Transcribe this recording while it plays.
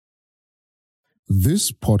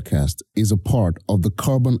This podcast is a part of the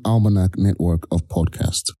Carbon Almanac network of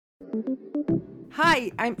podcasts.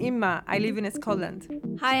 Hi, I'm Imma. I live in Scotland.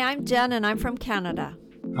 Hi, I'm Jen and I'm from Canada.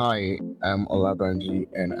 Hi, I'm Olabanji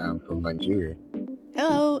and I'm from Nigeria.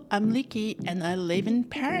 Hello, I'm Liki and I live in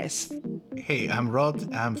Paris. Hey, I'm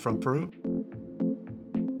Rod. I'm from Peru.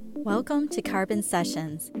 Welcome to Carbon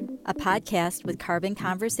Sessions, a podcast with carbon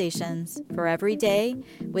conversations for every day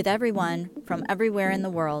with everyone from everywhere in the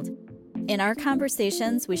world. In our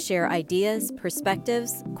conversations, we share ideas,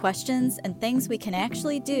 perspectives, questions, and things we can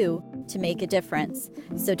actually do to make a difference.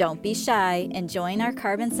 So don't be shy and join our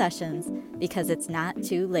Carbon Sessions because it's not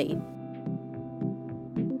too late.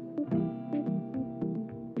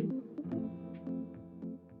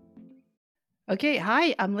 Okay,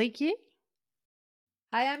 hi, I'm Liki.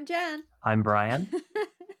 Hi, I'm Jen. I'm Brian.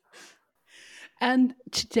 And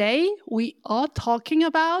today we are talking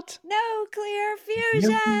about Nuclear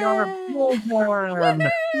fusion! Woohoo!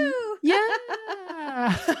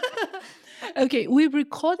 yeah. Okay, we're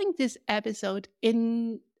recording this episode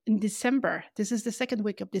in December. This is the second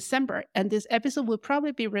week of December, and this episode will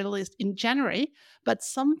probably be released in January. But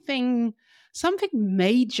something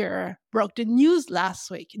major broke the news this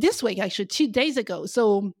week, actually 2 days ago.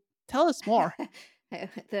 So tell us more.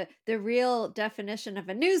 The real definition of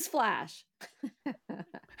a news flash.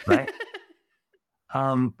 Right.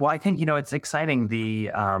 Well, I think, it's exciting.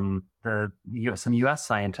 Some U.S.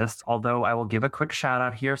 scientists, although I will give a quick shout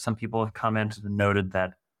out here. Some people have commented and noted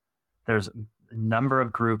that there's a number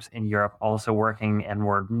of groups in Europe also working, and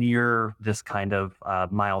we're near this kind of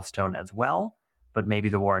milestone as well. But maybe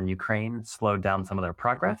the war in Ukraine slowed down some of their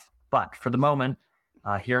progress. But for the moment,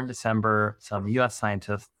 here in December, some U.S.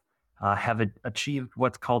 scientists have achieved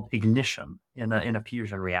what's called ignition in a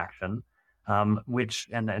fusion reaction, which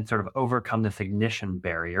sort of overcome this ignition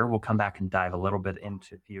barrier. We'll come back and dive a little bit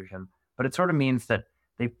into fusion, but it sort of means that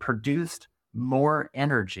they've produced more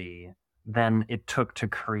energy than it took to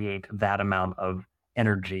create that amount of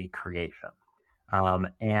energy creation.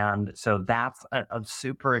 And so that's a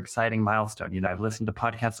super exciting milestone. I've listened to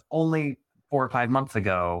podcasts only 4 or 5 months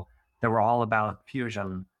ago that were all about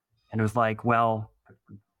fusion. And it was like, well,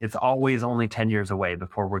 it's always only 10 years away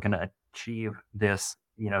before we're going to achieve this,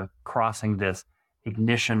 crossing this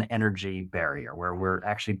ignition energy barrier where we're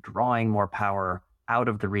actually drawing more power out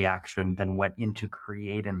of the reaction than went into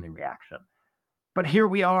creating the reaction. But here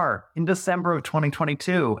we are in December of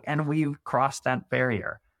 2022, and we've crossed that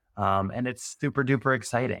barrier. And it's super duper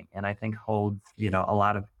exciting. And I think holds, a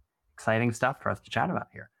lot of exciting stuff for us to chat about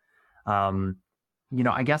here.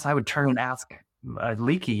 I guess I would turn and ask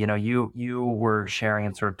Liki, you were sharing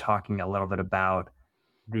and sort of talking a little bit about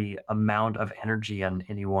the amount of energy in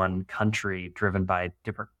any one country driven by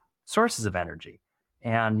different sources of energy.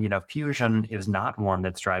 And, fusion is not one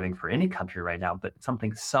that's driving for any country right now, but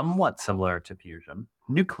something somewhat similar to fusion,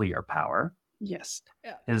 nuclear power, Yes,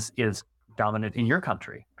 is dominant in your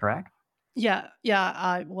country, correct? yeah.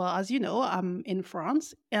 Well, as you know, I'm in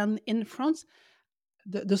France, and in France,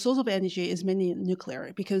 the source of energy is mainly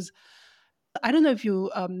nuclear because I don't know if you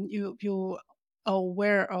are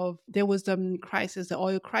aware of there was crisis, the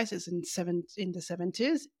oil crisis in the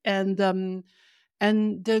 70s, and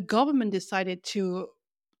the government decided to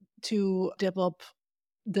develop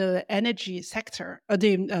the energy sector,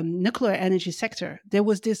 the nuclear energy sector. There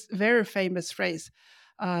was this very famous phrase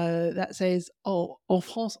that says, "Oh, en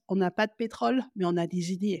France, on n'a pas de pétrole, mais on a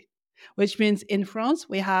des idées." Which means in France,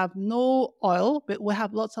 we have no oil, but we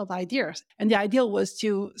have lots of ideas. And the idea was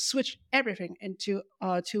to switch everything into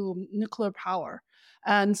to nuclear power.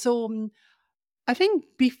 And so I think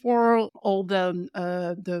before all the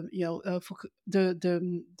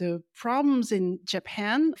problems in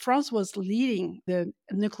Japan, France was leading the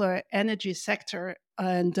nuclear energy sector.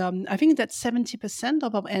 And I think that 70%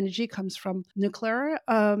 of our energy comes from nuclear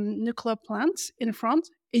plants in France.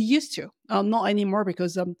 It used to, not anymore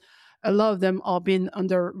because a lot of them are being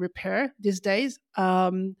under repair these days.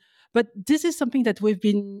 But this is something that we've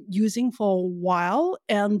been using for a while.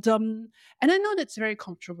 And I know that's very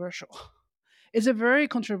controversial. It's a very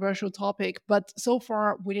controversial topic, but so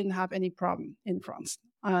far we didn't have any problem in France.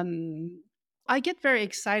 I get very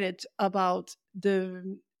excited about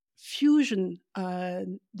the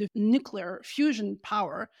nuclear fusion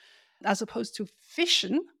power, as opposed to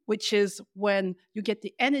fission, which is when you get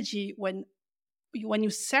the energy when you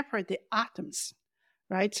separate the atoms,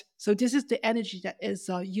 right? So this is the energy that is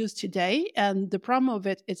used today. And the problem of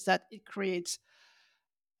it is that it creates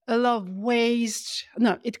a lot of waste.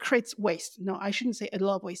 No, it creates waste. No, I shouldn't say a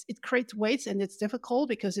lot of waste. It creates waste, and it's difficult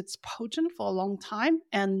because it's potent for a long time,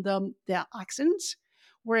 and there are accidents.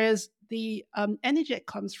 Whereas the energy that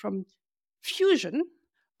comes from fusion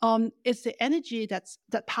is the energy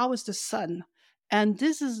that powers the sun. And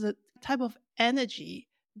this is the type of energy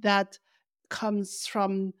that comes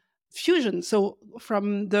from fusion, so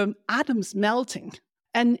from the atoms melting.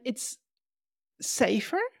 And it's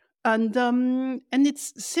safer, and it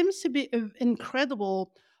seems to be an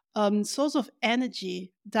incredible source of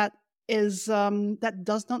energy that is that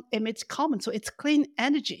does not emit carbon. So it's clean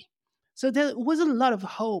energy. So there was a lot of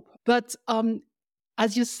hope. But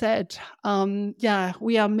as you said,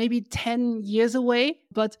 we are maybe 10 years away.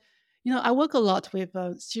 But, I work a lot with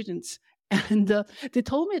students, and they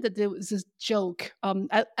told me that there was this joke.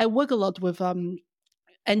 I work a lot with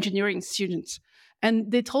engineering students,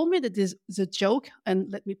 and they told me that there's a joke,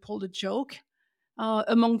 and let me pull the joke,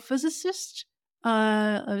 among physicists.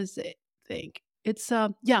 I think it's,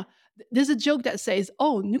 there's a joke that says,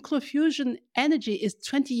 oh, nuclear fusion energy is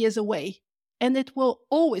 20 years away, and it will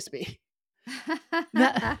always be.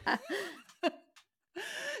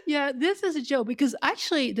 Yeah, this is a joke, because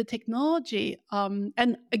actually the technology,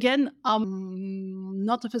 and again, I'm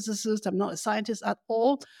not a physicist, I'm not a scientist at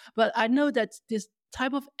all, but I know that this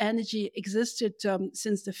type of energy existed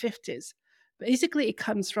since the 50s. Basically, it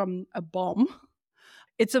comes from a bomb.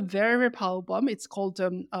 It's a very, very powerful bomb. It's called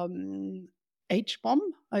H-bomb.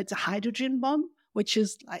 It's a hydrogen bomb, which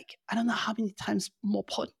is like, I don't know how many times more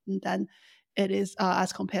potent than it is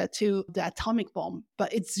as compared to the atomic bomb,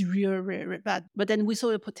 but it's really, really, really bad. But then we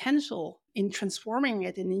saw the potential in transforming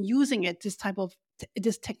it and in using it, this type of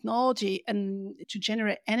this technology, and to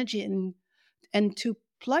generate energy and to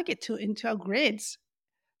plug it into our grids.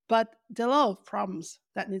 But there are a lot of problems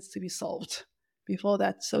that needs to be solved before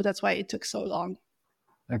that. So that's why it took so long.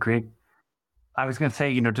 Agreed. I was going to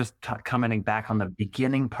say, just commenting back on the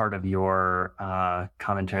beginning part of your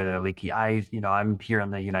commentary there, Liki, I'm here in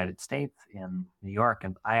the United States in New York,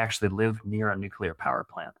 and I actually live near a nuclear power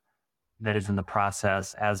plant that is in the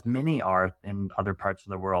process, as many are in other parts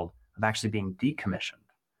of the world, of actually being decommissioned.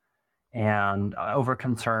 And over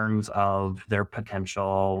concerns of their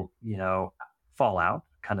potential, fallout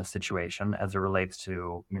kind of situation as it relates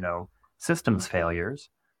to, systems failures.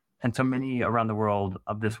 And so many around the world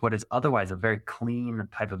of this, what is otherwise a very clean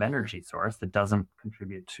type of energy source that doesn't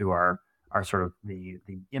contribute to our sort of the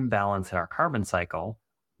imbalance in our carbon cycle,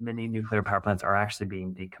 many nuclear power plants are actually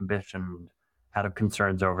being decommissioned out of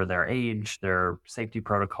concerns over their age, their safety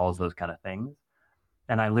protocols, those kind of things.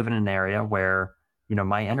 And I live in an area where,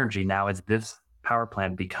 my energy now, as this power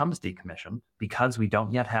plant becomes decommissioned, because we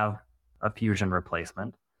don't yet have a fusion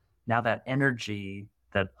replacement, now that energy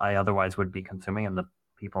that I otherwise would be consuming, and the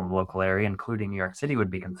people in the local area, including New York City,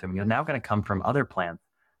 would be consuming, is now going to come from other plants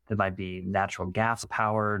that might be natural gas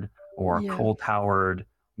powered or coal powered,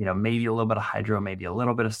 maybe a little bit of hydro, maybe a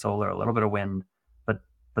little bit of solar, a little bit of wind,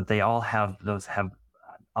 but they all have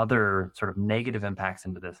other sort of negative impacts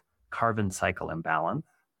into this carbon cycle imbalance.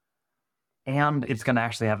 And it's going to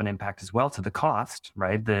actually have an impact as well to the cost,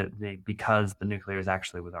 right? Because the nuclear is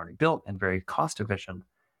actually was already built and very cost efficient,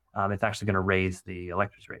 it's actually going to raise the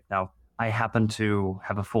electricity rate. Now, I happen to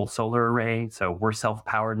have a full solar array, so we're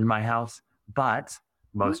self-powered in my house, but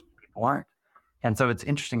most people aren't. And so it's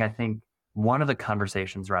interesting, I think one of the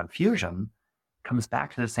conversations around fusion comes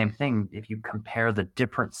back to the same thing. If you compare the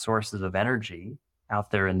different sources of energy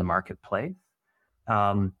out there in the marketplace,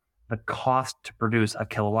 the cost to produce a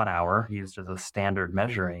kilowatt hour used as a standard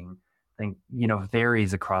measuring thing,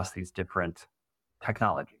 varies across these different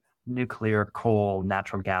technologies: nuclear, coal,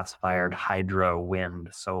 natural gas fired, hydro, wind,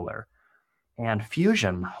 solar. And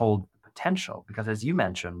fusion holds potential because, as you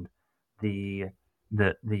mentioned, the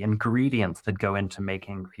ingredients that go into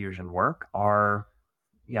making fusion work are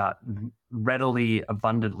readily,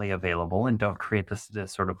 abundantly available, and don't create this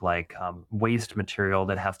sort of like waste material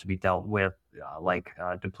that has to be dealt with like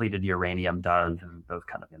depleted uranium does, and those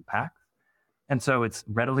kind of impacts. And so it's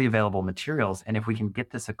readily available materials. And if we can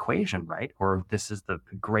get this equation right, or this is the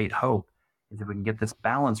great hope, is if we can get this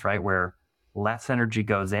balance right, where less energy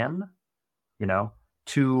goes in,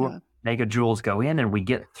 2 megajoules go in, and we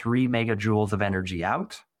get 3 megajoules of energy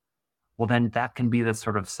out, well, then that can be this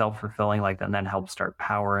sort of self-fulfilling, and then help start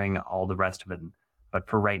powering all the rest of it. But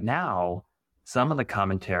for right now, some of the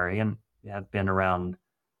commentary and has been around,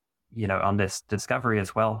 on this discovery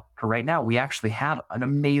as well. For right now, we actually have an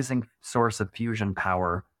amazing source of fusion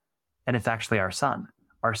power, and it's actually our sun.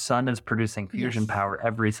 Our sun is producing fusion power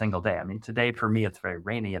every single day. I mean, today for me, it's very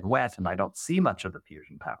rainy and wet, and I don't see much of the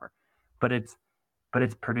fusion power, but it's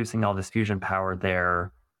producing all this fusion power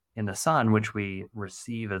there in the sun, which we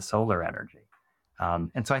receive as solar energy.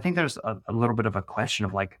 And so I think there's a little bit of a question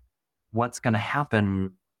of what's going to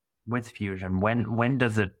happen with fusion? When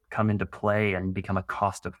does it come into play and become a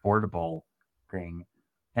cost affordable thing?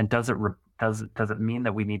 And does it mean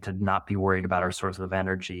that we need to not be worried about our sources of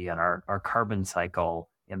energy and our carbon cycle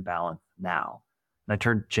imbalance now? And I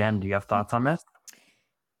turn Jen, do you have thoughts on this?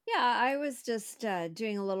 Yeah, I was just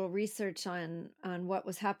doing a little research on what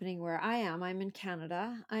was happening where I am. I'm in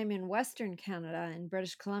Canada. I'm in Western Canada in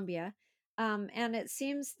British Columbia. And it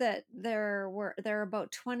seems that there are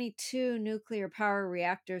about 22 nuclear power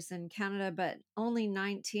reactors in Canada, but only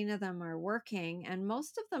 19 of them are working, and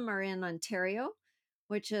most of them are in Ontario,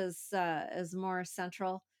 which is more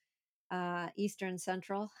central, eastern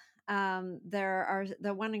central.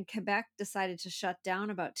 The one in Quebec decided to shut down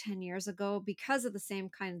about 10 years ago because of the same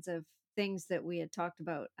kinds of things that we had talked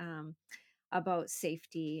about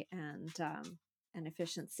safety and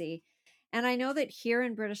efficiency. And I know that here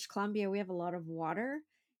in British Columbia, we have a lot of water,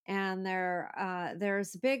 and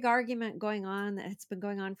there's a big argument going on that it's been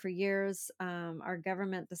going on for years. Our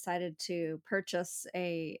government decided to purchase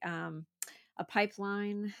a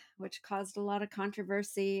pipeline, which caused a lot of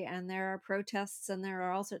controversy, and there are protests and there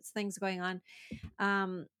are all sorts of things going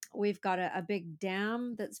on. We've got a big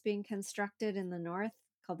dam that's being constructed in the north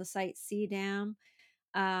called the Site C Dam.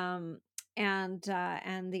 And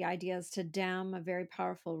the idea is to dam a very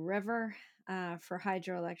powerful river for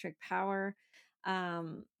hydroelectric power.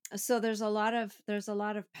 So there's a lot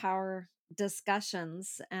of power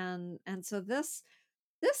discussions, and so this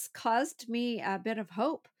caused me a bit of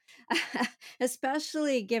hope,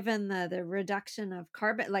 especially given the reduction of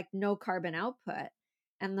carbon, like no carbon output,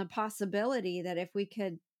 and the possibility that if we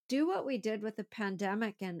could do what we did with the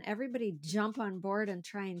pandemic and everybody jump on board and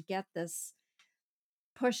try and get this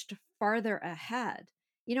pushed farther ahead.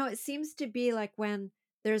 It seems to be like when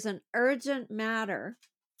there's an urgent matter,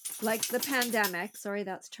 like the pandemic, sorry,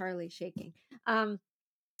 that's Charlie shaking,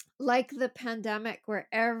 like the pandemic, where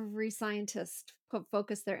every scientist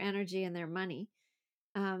focus their energy and their money.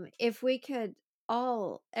 If we could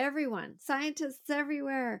everyone, scientists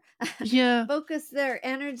everywhere, Yeah. focus their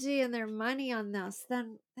energy and their money on this,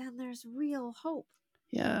 then there's real hope.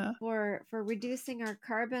 Yeah. For reducing our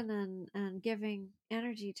carbon and giving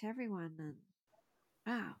energy to everyone.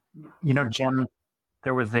 And wow. Jen,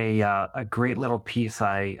 there was a great little piece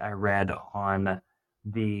I read on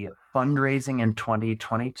the fundraising in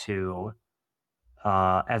 2022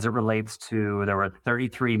 as it relates to, there were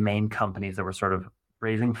 33 main companies that were sort of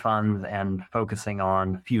raising funds and focusing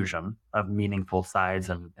on fusion of meaningful size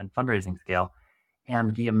and fundraising scale.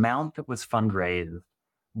 And the amount that was fundraised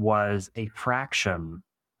was a fraction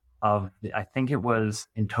of, I think it was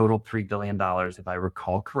in total $3 billion, if I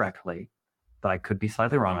recall correctly, but I could be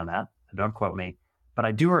slightly wrong on that, so don't quote me. But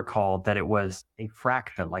I do recall that it was a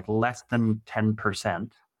fraction, like less than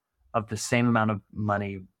 10% of the same amount of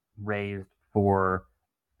money raised for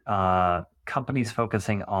companies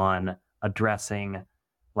focusing on addressing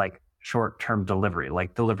like short-term delivery,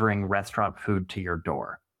 like delivering restaurant food to your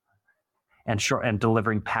door, and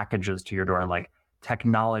delivering packages to your door, and like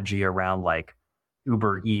technology around like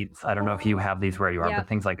Uber Eats. I don't know if you have these where you are, but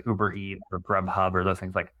things like Uber Eats or Grubhub or those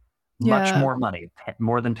things, like much more money,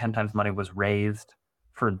 more than 10 times money was raised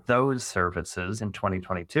for those services in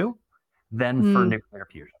 2022 than for nuclear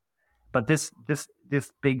fusion. But this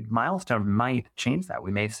big milestone might change that.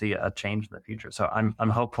 We may see a change in the future. So I'm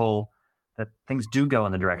hopeful that things do go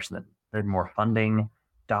in the direction that there's more funding,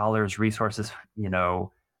 dollars, resources,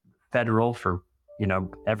 federal for,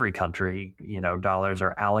 every country, dollars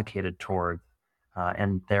are allocated towards,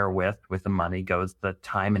 and therewith, with the money goes the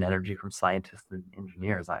time and energy from scientists and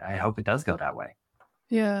engineers. I hope it does go that way.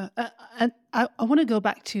 Yeah. And I want to go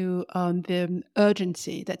back to the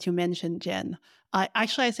urgency that you mentioned, Jen. I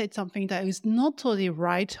said something that is not totally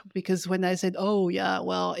right, because when I said,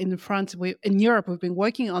 in France, in Europe, we've been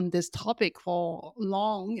working on this topic for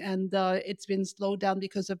long, and it's been slowed down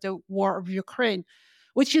because of the war of Ukraine,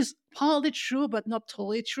 which is partly true, but not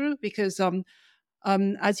totally true, because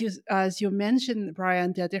as you mentioned,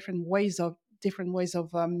 Brian, there are different ways of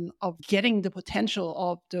getting the potential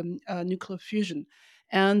of the nuclear fusion.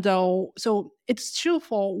 And so it's true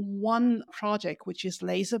for one project, which is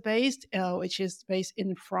laser-based, which is based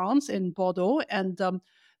in France, in Bordeaux, and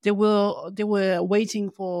they were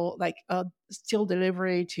waiting for steel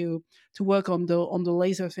delivery to work on the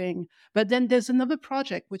laser thing. But then there's another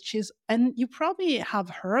project, which is, and you probably have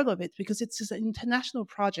heard of it because it's an international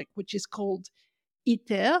project, which is called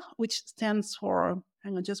ITER, which stands for,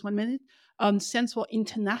 hang on just 1 minute, stands for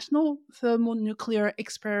International Thermonuclear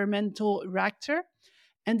Experimental Reactor.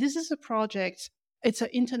 And this is a project, it's an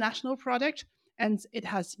international project, and it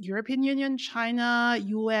has European Union, China,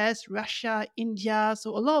 US, Russia, India.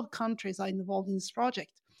 So a lot of countries are involved in this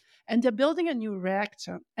project. And they're building a new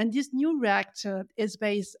reactor. And this new reactor is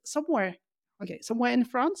based somewhere, somewhere in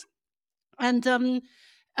France, and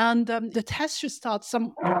the test should start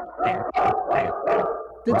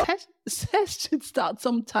test should start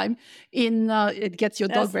sometime in. It gets your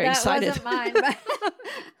dog very excited. That wasn't mine.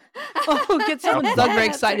 But oh, get someone's dog very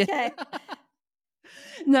excited. Okay.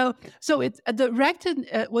 No, so the reactor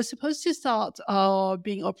was supposed to start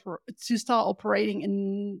operating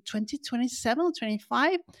in 2027 or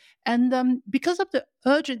 25, and because of the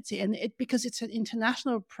urgency and because it's an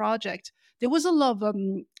international project, there was a lot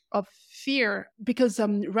of fear because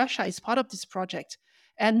Russia is part of this project,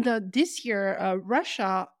 and this year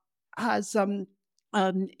Russia has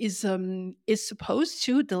is supposed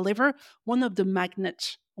to deliver one of the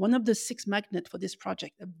 6 magnets for this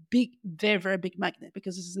project, a big, very, very big magnet,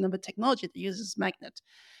 because this is another technology that uses magnet.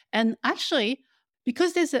 And actually,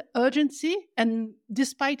 because there's an urgency, and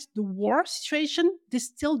despite the war situation, they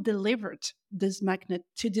still delivered this magnet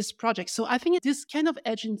to this project. So I think this kind of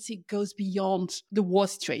urgency goes beyond the war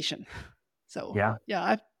situation. So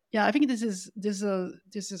I think this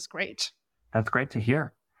is great. That's great to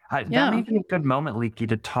hear. That may be a good moment, Leekie,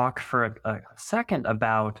 to talk for a second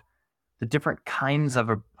about the different kinds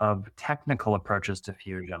of technical approaches to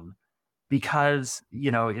fusion, because,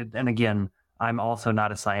 and again, I'm also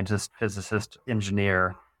not a scientist, physicist,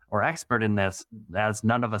 engineer, or expert in this, as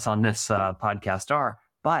none of us on this podcast are,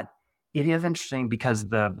 but it is interesting because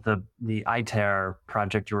the ITER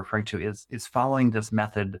project you're referring to is following this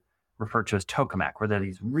method referred to as tokamak, where there are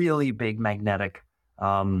these really big magnetic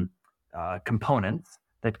components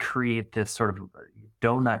that create this sort of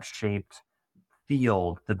donut-shaped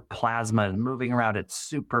field. The plasma is moving around at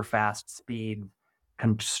super fast speed,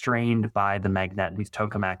 constrained by the magnet, these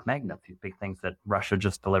tokamak magnets, these big things that Russia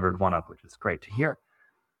just delivered one of, which is great to hear.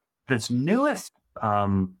 This newest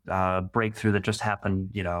breakthrough that just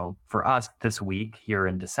happened, for us this week here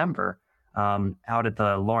in December, out at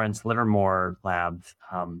the Lawrence Livermore Labs,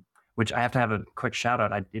 which I have to have a quick shout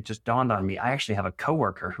out. It just dawned on me. I actually have a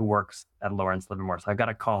coworker who works at Lawrence Livermore, so I've got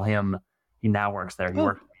to call him. He now works there. He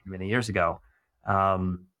worked many years ago.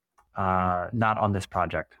 Not on this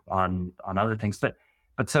project, on other things, but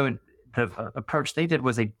so the approach they did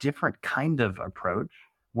was a different kind of approach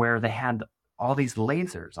where they had all these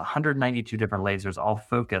lasers, 192 different lasers, all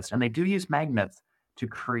focused, and they do use magnets to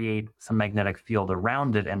create some magnetic field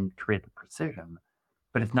around it and create the precision,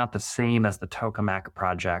 but it's not the same as the tokamak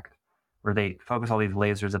project, where they focus all these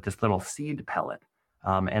lasers at this little seed pellet,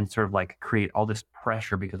 and sort of like create all this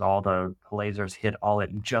pressure because all the lasers hit all at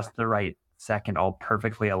just the right second, all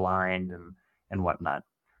perfectly aligned and whatnot.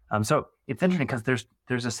 So it's interesting because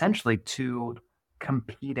there's essentially 2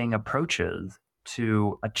 competing approaches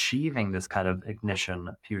to achieving this kind of ignition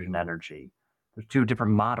fusion energy. There's 2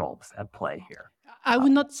 different models at play here. I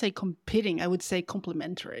would not say competing. I would say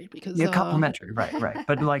complementary, because complementary, right.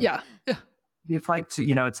 But like, it's like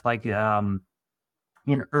it's like in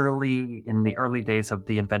the early days of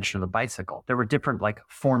the invention of the bicycle, there were different like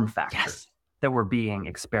form factors that were being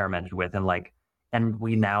experimented with, and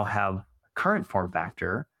we now have a current form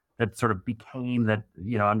factor that sort of became that,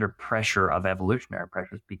 under pressure of evolutionary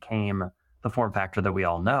pressures, became the form factor that we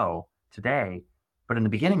all know today. But in the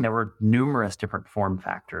beginning, there were numerous different form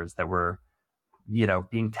factors that were,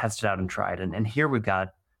 being tested out and tried. And here we've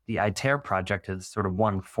got the ITER project as sort of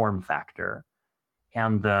one form factor.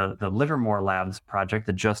 And the Livermore Labs project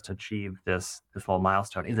that just achieved this little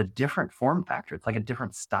milestone is a different form factor. It's like a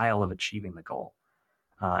different style of achieving the goal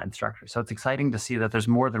and structure. So it's exciting to see that there's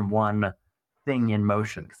more than one thing in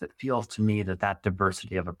motion, because it feels to me that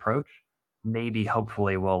diversity of approach maybe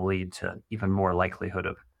hopefully will lead to even more likelihood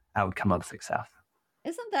of outcome of success.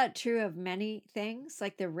 Isn't that true of many things,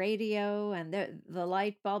 like the radio and the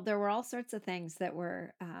light bulb? There were all sorts of things that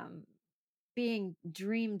were being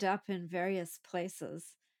dreamed up in various places,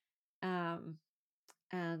 and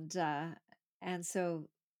so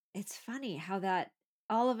it's funny how that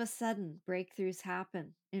all of a sudden breakthroughs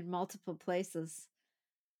happen in multiple places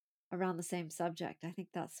around the same subject. I think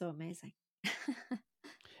that's so amazing.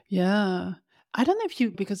 Yeah. I don't know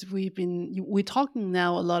if because we're talking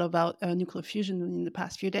now a lot about nuclear fusion in the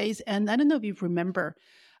past few days, and I don't know if you remember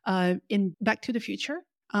in Back to the Future,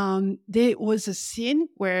 there was a scene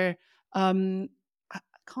where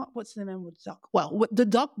what's the name of the doc? Well, the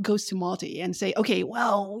doc goes to Marty and say, "Okay,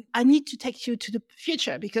 well, I need to take you to the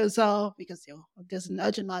future because there's an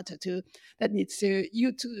urgent matter that needs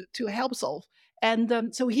you to help solve."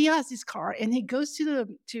 And so he has his car and he goes to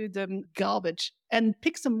the garbage and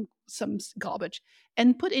picks some garbage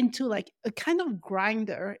and put into like a kind of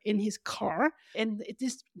grinder in his car. And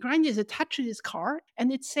this grinder is attached to his car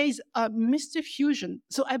and it says, Mr. Fusion.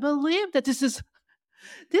 So I believe that this is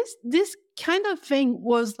this kind of thing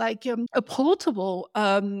was like a portable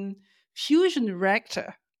fusion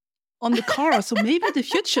reactor on the car. So maybe the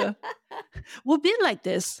future will be like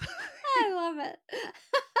this. I love it.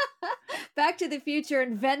 Back to the Future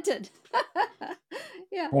invented.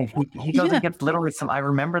 Yeah. Well, he goes and gets literally some. I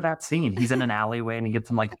remember that scene. He's in an alleyway and he gets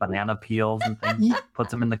some like banana peels and things,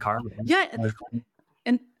 puts them in the car.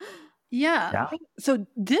 Yeah. So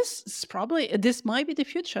this might be the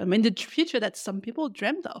future. I mean, the future that some people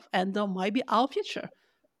dreamed of, and that might be our future.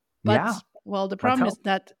 But well, the problem is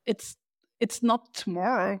that it's not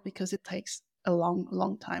tomorrow because it takes a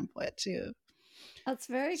long time for it to. That's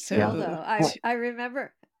very cool, though. I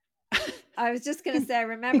remember. I was just going to say, I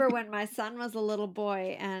remember when my son was a little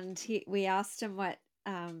boy, and we asked him what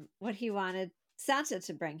he wanted Santa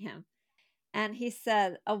to bring him, and he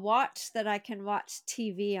said, "A watch that I can watch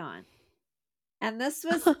TV on." And this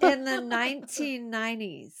was in the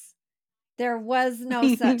 1990s. There was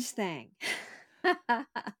no such thing.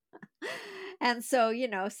 And so,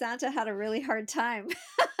 Santa had a really hard time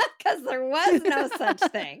because there was no such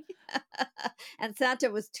thing. And Santa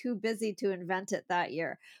was too busy to invent it that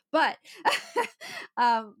year. But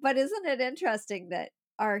isn't it interesting that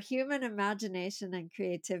our human imagination and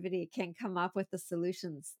creativity can come up with the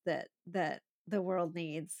solutions that the world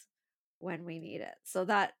needs when we need it? So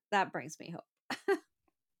that brings me hope.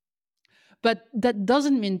 But that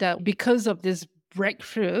doesn't mean that because of this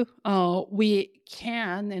breakthrough, we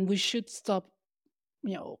can and we should stop,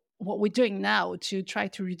 what we're doing now to try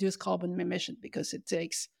to reduce carbon emission, because it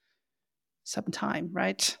takes some time,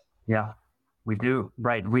 right? Yeah, we do.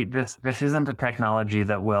 Right. This isn't a technology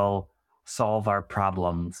that will solve our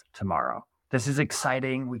problems tomorrow. This is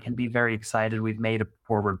exciting. We can be very excited. We've made a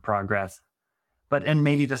forward progress. And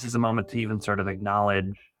maybe this is a moment to even sort of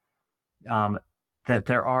acknowledge that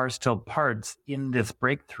there are still parts in this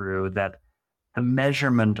breakthrough that the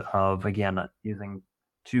measurement of, again, using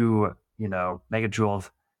 2,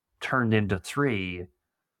 megajoules turned into 3,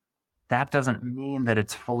 that doesn't mean that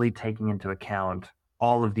it's fully taking into account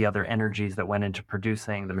all of the other energies that went into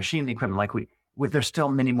producing the machine, the equipment. There's still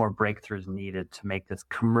many more breakthroughs needed to make this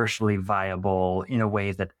commercially viable in a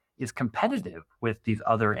way that is competitive with these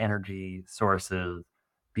other energy sources,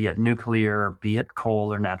 be it nuclear, be it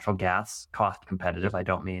coal or natural gas, cost competitive. I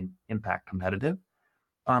don't mean impact competitive,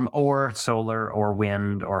 or solar or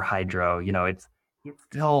wind or hydro. It's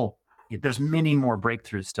still, there's many more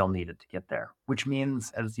breakthroughs still needed to get there, which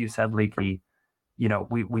means, as you said, Leekie,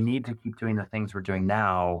 we need to keep doing the things we're doing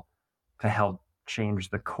now to help change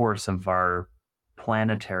the course of our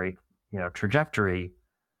planetary, trajectory,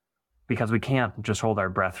 because we can't just hold our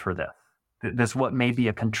breath for this. This what may be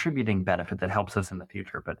a contributing benefit that helps us in the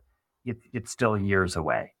future, but it's still years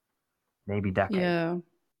away, maybe decades.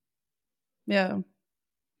 Yeah.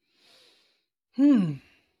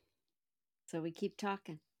 So we keep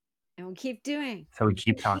talking and we keep doing. So we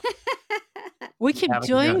keep talking. We keep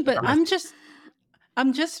doing, but I'm just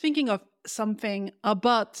thinking of something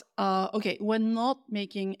about, we're not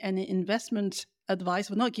making any investment advice.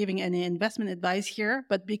 We're not giving any investment advice here,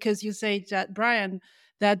 but because you say that, Brian,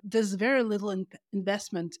 that there's very little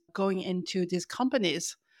investment going into these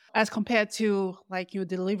companies as compared to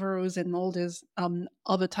Deliveroo and all these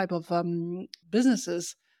other type of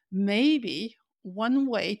businesses. Maybe one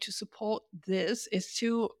way to support this is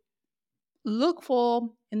to look for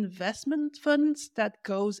investment funds that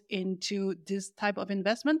goes into this type of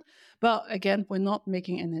investment. But again, we're not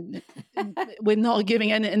making we're not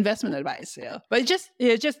giving any investment advice here. But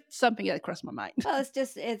it's just something that crossed my mind. Well,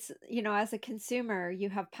 it's as a consumer, you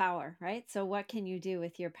have power, right? So what can you do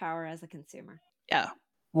with your power as a consumer? Yeah.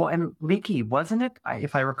 Well, and Leekie, wasn't it,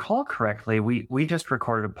 if I recall correctly, we just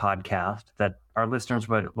recorded a podcast that our listeners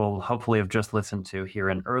will hopefully have just listened to here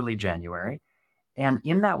in early January. And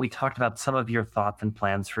in that, we talked about some of your thoughts and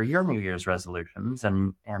plans for your New Year's resolutions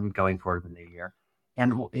and going forward in the new year.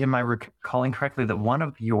 And am I recalling correctly that one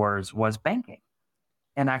of yours was banking,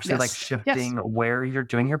 and actually shifting where you're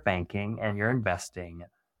doing your banking and your investing,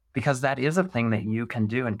 because that is a thing that you can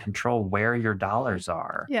do and control where your dollars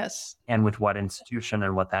are. Yes. And with what institution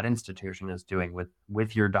and what that institution is doing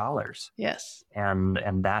with your dollars. Yes. And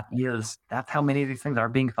that's how many of these things are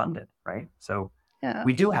being funded, right? So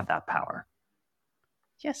we do have that power.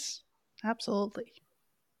 Yes, absolutely.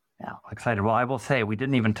 Yeah, excited. Well, I will say we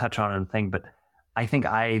didn't even touch on anything, but I think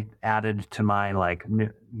I added to my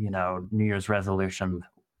New Year's resolution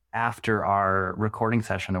after our recording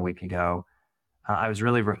session a week ago. I was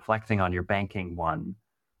really reflecting on your banking one,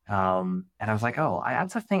 and I was like,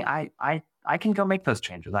 that's a thing. I can go make those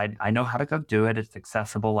changes. I know how to go do it. It's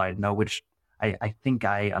accessible. I know which. I think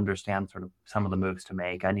I understand sort of some of the moves to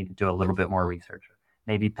make. I need to do a little bit more research.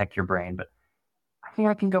 maybe pick your brain. But I think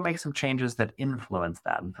I can go make some changes that influence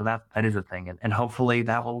that. And so that is a thing. And hopefully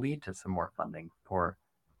that will lead to some more funding for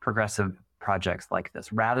progressive projects like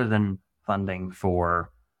this, rather than funding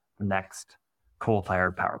for the next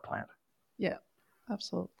coal-fired power plant. Yeah,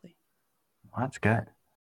 absolutely. Well, that's good.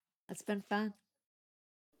 It's been fun.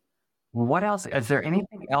 What else? Is there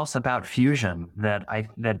anything else about fusion that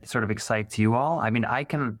sort of excites you all? I mean,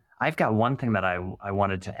 I've got one thing that I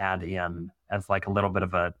wanted to add in as like a little bit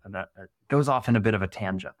of a goes off in a bit of a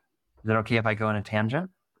tangent. Is it okay if I go on a tangent?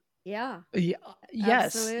 Yeah.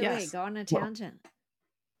 Yes. Absolutely. Yes. Go on a tangent.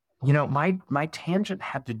 My tangent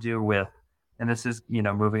had to do with, and this is,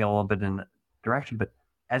 moving a little bit in a direction, but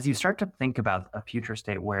as you start to think about a future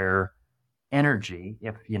state where energy,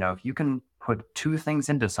 if you can put two things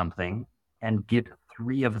into something and get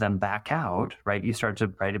three of them back out, right?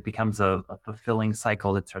 It becomes a fulfilling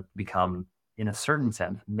cycle that starts to become, in a certain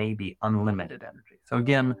sense, maybe unlimited energy. So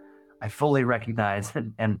again, I fully recognize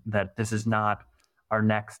that this is not our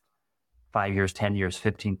next 5 years, 10 years,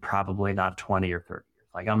 15, probably not 20 or 30 years.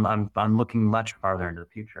 Like I'm looking much farther into the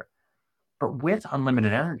future. But with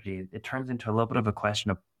unlimited energy, it turns into a little bit of a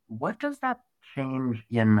question of what does that change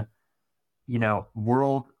in,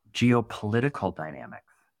 world geopolitical dynamics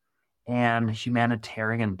and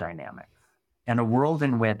humanitarian dynamics, and a world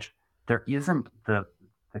in which there isn't the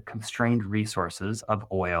constrained resources of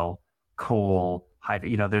oil, coal,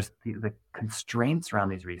 hydro. There's the constraints around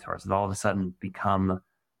these resources all of a sudden become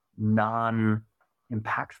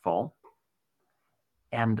non-impactful.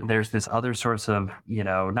 And there's this other source of,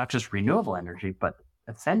 not just renewable energy, but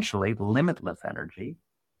essentially limitless energy,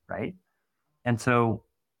 right? And so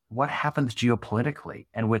what happens geopolitically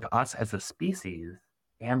and with us as a species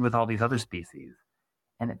and with all these other species?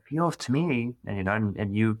 And it feels to me,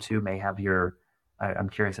 and you too may have I'm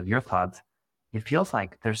curious of your thoughts. It feels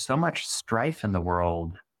like there's so much strife in the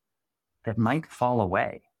world that might fall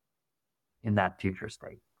away in that future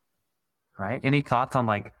state, right? Any thoughts on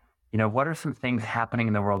what are some things happening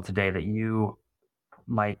in the world today that you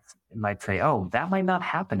might say, oh, that might not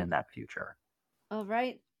happen in that future? Well,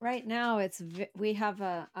 right now we have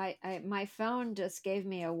my phone just gave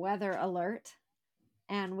me a weather alert,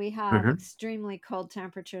 and we have extremely cold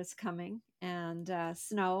temperatures coming, and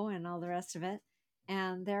snow and all the rest of it.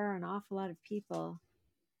 And there are an awful lot of people,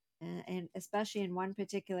 and especially in one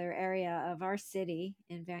particular area of our city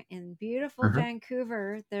in beautiful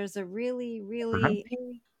Vancouver, there's a really, really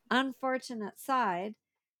unfortunate side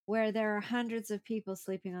where there are hundreds of people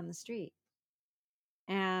sleeping on the street,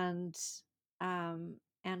 and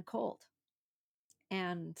cold.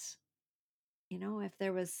 And if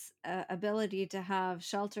there was ability to have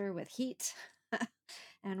shelter with heat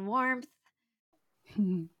and warmth.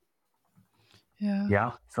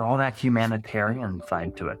 Yeah. So all that humanitarian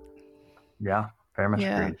side to it. Yeah, very much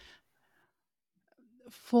agreed.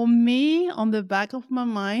 For me, on the back of my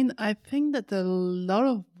mind, I think that a lot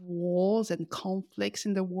of wars and conflicts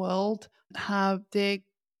in the world have their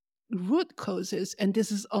root causes, and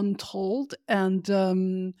this is untold, and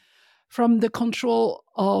from the control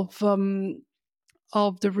of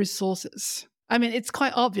the resources. I mean, it's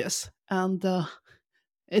quite obvious, and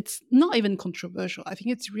it's not even controversial. I think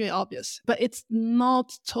it's really obvious, but it's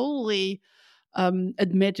not totally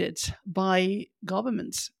admitted by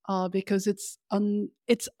governments because it's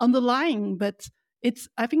underlying. But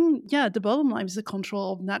I think, the bottom line is the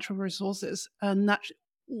control of natural resources. And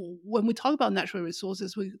when we talk about natural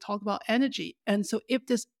resources, we talk about energy. And so if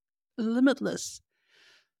there's limitless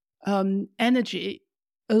energy,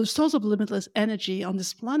 a source of limitless energy on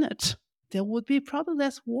this planet, there would be probably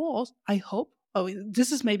less wars, I hope. Oh,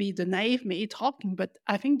 this is maybe the naive me talking, but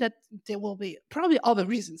I think that there will be probably other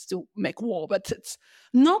reasons to make war, but it's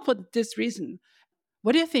not for this reason.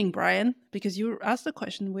 What do you think, Brian? Because you asked the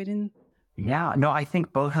question within. Yeah, no, I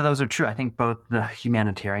think both of those are true. I think both the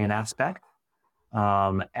humanitarian aspect,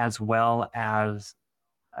 as well as,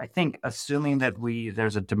 I think, assuming that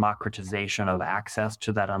there's a democratization of access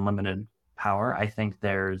to that unlimited power, I think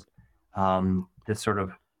there's this sort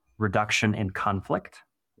of reduction in conflict.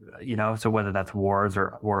 So whether that's wars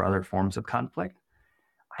or other forms of conflict.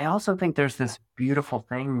 I also think there's this beautiful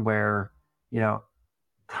thing where,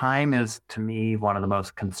 time is, to me, one of the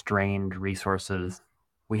most constrained resources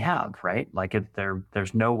we have, right? Like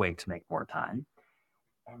there's no way to make more time.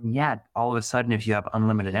 And yet, all of a sudden, if you have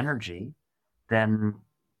unlimited energy, then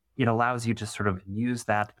it allows you to sort of use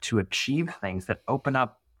that to achieve things that open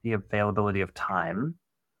up the availability of time.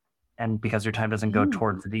 And because your time doesn't go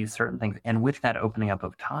towards these certain things. And with that opening up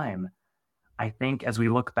of time, I think as we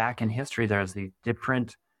look back in history, there's these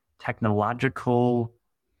different technological,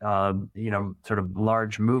 sort of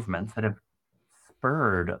large movements that have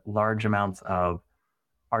spurred large amounts of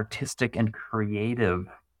artistic and creative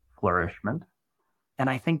flourishment. And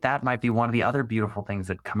I think that might be one of the other beautiful things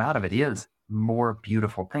that come out of it is more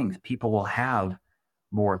beautiful things. People will have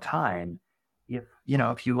more time.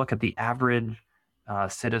 If you look at the average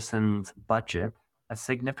citizen's budget, a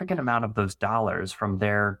significant amount of those dollars from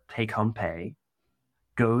their take-home pay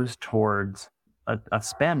goes towards a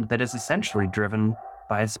spend that is essentially driven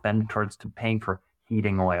by a spend towards paying for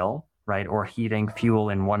heating oil, right? Or heating fuel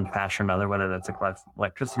in one fashion or another, whether that's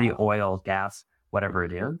electricity, oil, gas, whatever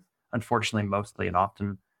it is. Unfortunately, mostly and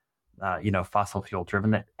often, fossil fuel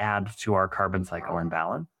driven that add to our carbon cycle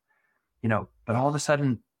imbalance. But all of a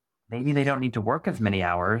sudden, maybe they don't need to work as many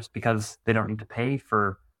hours because they don't need to pay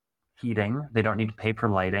for heating. They don't need to pay for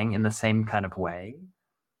lighting in the same kind of way.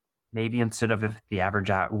 Maybe instead of if the average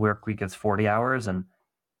work week is 40 hours and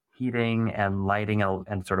heating and lighting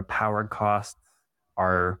and sort of power costs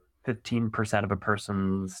are 15% of a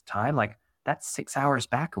person's time, like that's 6 hours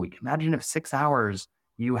back a week. Imagine if 6 hours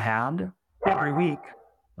you had every week.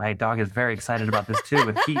 My dog is very excited about this too.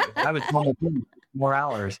 With heat, I was home with more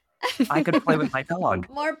hours. I could play with my dog.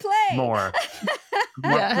 More play. More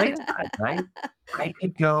play time, right? I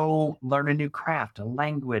could go learn a new craft, a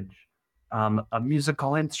language, a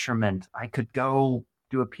musical instrument. I could go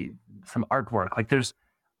do some artwork. Like there's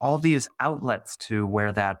all these outlets to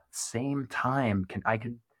where that same time I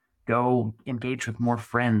could go engage with more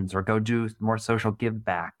friends or go do more social give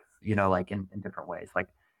back, like in different ways. Like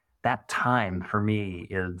that time for me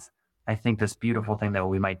is, I think, this beautiful thing that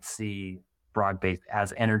we might see broad-based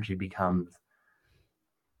as energy becomes,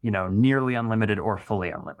 nearly unlimited or fully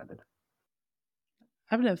unlimited.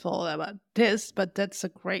 I've never thought about this, but that's a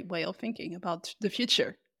great way of thinking about the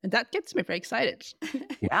future. And that gets me very excited.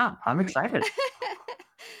 Yeah, I'm excited.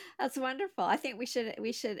 That's wonderful. I think we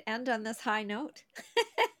should end on this high note.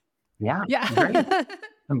 Yeah. Yeah.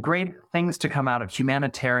 Some great things to come out of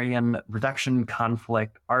humanitarian, reduction in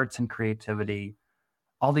conflict, arts and creativity,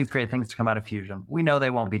 all these great things to come out of fusion. We know they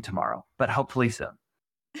won't be tomorrow, but hopefully soon.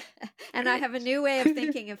 And I have a new way of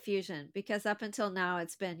thinking of fusion because up until now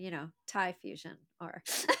it's been, Thai fusion or.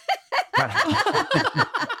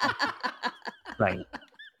 Right.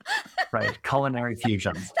 Culinary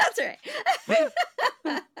fusions. That's right.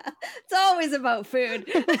 It's always about food.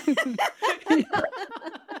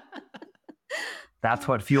 That's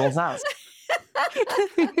what fuels us.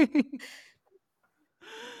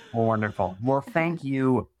 Well, wonderful. Well, thank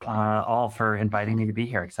you all for inviting me to be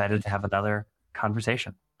here. Excited to have another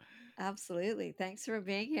conversation. Absolutely. Thanks for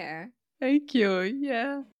being here. Thank you.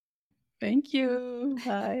 Yeah. Thank you.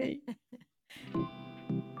 Bye.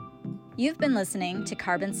 You've been listening to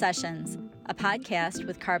Carbon Sessions, a podcast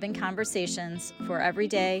with carbon conversations for every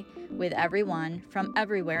day with everyone from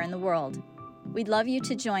everywhere in the world. We'd love you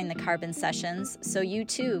to join the Carbon Sessions so you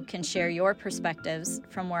too can share your perspectives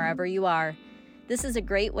from wherever you are. This is a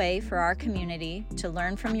great way for our community to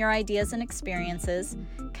learn from your ideas and experiences,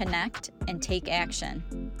 connect, and take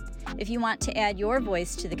action. If you want to add your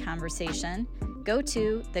voice to the conversation, go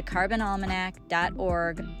to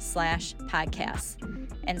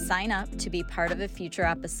thecarbonalmanac.org/podcasts and sign up to be part of a future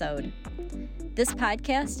episode. This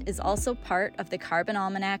podcast is also part of the Carbon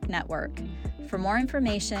Almanac Network. For more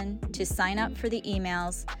information, to sign up for the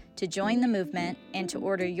emails, to join the movement, and to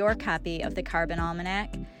order your copy of the Carbon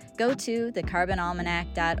Almanac, go to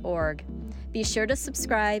thecarbonalmanac.org. Be sure to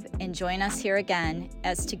subscribe and join us here again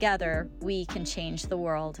as together we can change the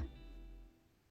world.